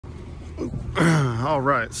All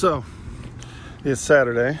right, so it's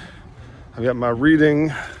Saturday. I've got my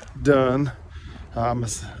reading done. I'm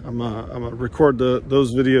gonna record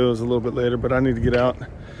those videos a little bit later, but I need to get out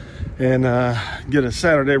and get a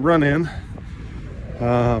Saturday run in.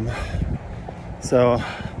 So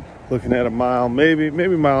looking at a mile, maybe a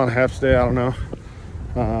mile and a half today, I don't know.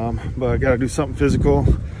 But I gotta do something physical.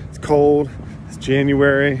 It's cold, it's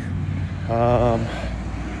January,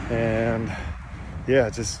 and yeah,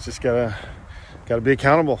 just gotta be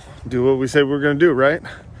accountable. Do what we say we're gonna do, right?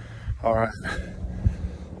 All right,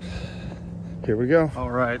 here we go.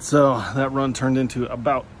 All right, so that run turned into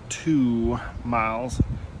about 2 miles.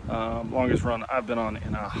 Longest run I've been on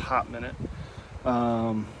in a hot minute.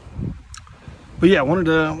 But yeah, I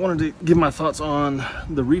wanted to give my thoughts on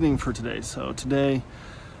the reading for today. So today,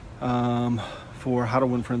 for How to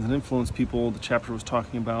Win Friends and Influence People, the chapter was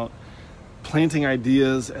talking about planting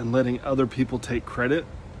ideas and letting other people take credit,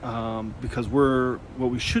 because what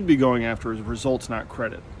we should be going after is results, not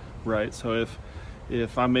credit, right? So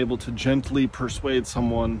if I'm able to gently persuade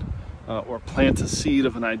someone or plant a seed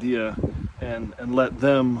of an idea and let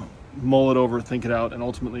them mull it over, think it out, and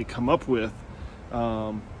ultimately come up with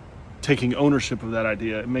taking ownership of that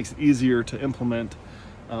idea, it makes it easier to implement,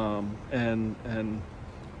 and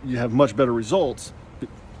you have much better results.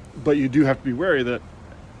 But you do have to be wary that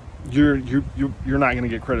you're not going to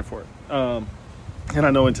get credit for it. And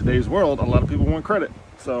I know in today's world, a lot of people want credit.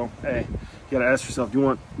 So hey, you got to ask yourself: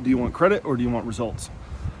 do you want credit or do you want results?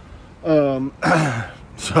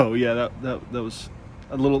 So yeah, that was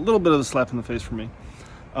a little bit of a slap in the face for me,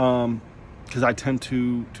 because I tend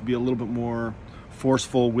to be a little bit more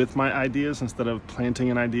forceful with my ideas instead of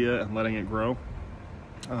planting an idea and letting it grow.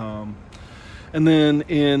 And then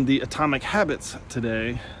in the Atomic Habits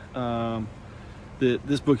today,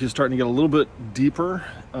 this book is starting to get a little bit deeper,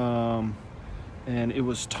 and it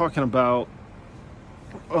was talking about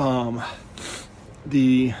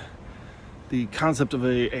the concept of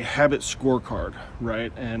a habit scorecard,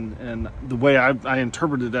 right? And the way I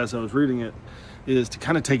interpreted it as I was reading it is to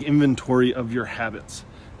kind of take inventory of your habits,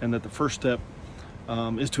 and that the first step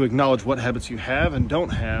is to acknowledge what habits you have and don't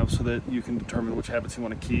have, so that you can determine which habits you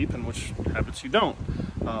want to keep and which habits you don't,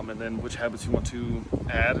 and then which habits you want to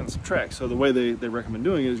add and subtract. So the way they recommend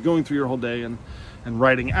doing it is going through your whole day and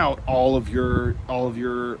writing out all of your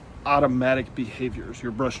automatic behaviors.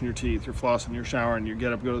 You're brushing your teeth, you're flossing, you're showering, you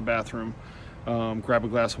get up, go to the bathroom, grab a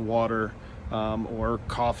glass of water, or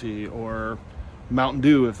coffee, or Mountain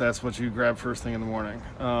Dew if that's what you grab first thing in the morning,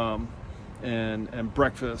 and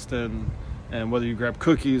breakfast, and whether you grab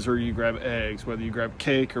cookies or you grab eggs, whether you grab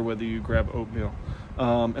cake or whether you grab oatmeal,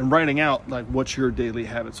 and writing out like what your daily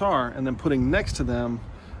habits are, and then putting next to them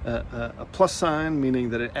a plus sign, meaning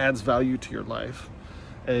that it adds value to your life,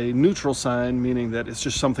 a neutral sign, meaning that it's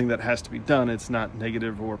just something that has to be done, it's not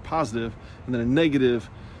negative or positive, and then a negative,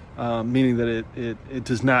 meaning that it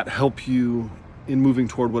does not help you in moving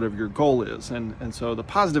toward whatever your goal is. And so the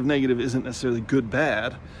positive negative isn't necessarily good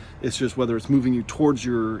bad, it's just whether it's moving you towards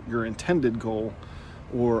your intended goal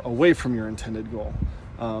or away from your intended goal,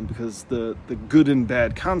 because the good and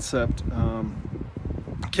bad concept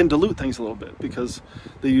can dilute things a little bit, because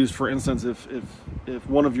they use, for instance, if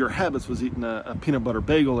one of your habits was eating a peanut butter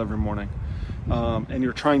bagel every morning, and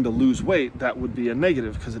you're trying to lose weight, that would be a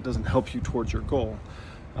negative because it doesn't help you towards your goal.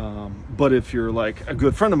 But if you're like a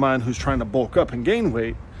good friend of mine who's trying to bulk up and gain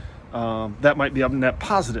weight, that might be a net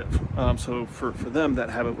positive. So for them, that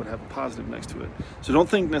habit would have a positive next to it. So don't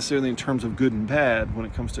think necessarily in terms of good and bad when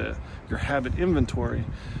it comes to your habit inventory.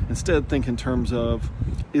 Instead, think in terms of,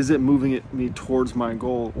 is it moving me towards my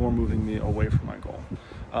goal or moving me away from my goal?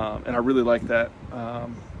 And I really like that,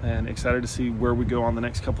 and excited to see where we go on the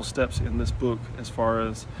next couple steps in this book as far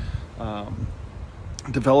as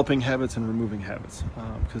developing habits and removing habits,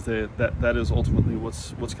 because that is ultimately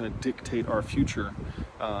what's going to dictate our future.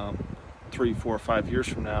 3, 4, 5 years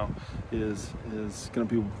from now is going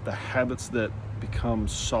to be the habits that become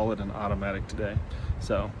solid and automatic today.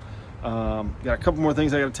 So got a couple more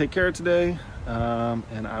things I got to take care of today,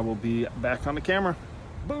 and I will be back on the camera.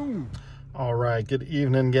 Boom. All right, good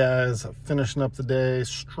evening, guys. Finishing up the day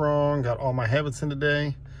strong. Got all my habits in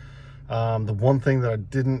today. The one thing that I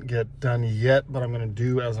didn't get done yet, but I'm going to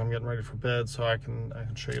do as I'm getting ready for bed, so I can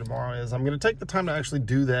show you tomorrow, is I'm going to take the time to actually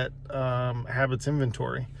do that habits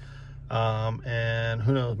inventory. And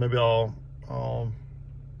who knows, maybe I'll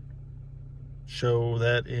show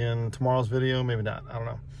that in tomorrow's video, maybe not, I don't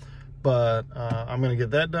know. But I'm going to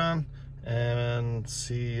get that done and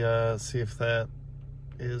see if that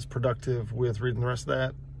is productive with reading the rest of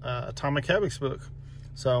that Atomic Habits book.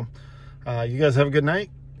 So you guys have a good night.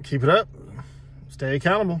 Keep it up. Stay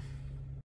accountable.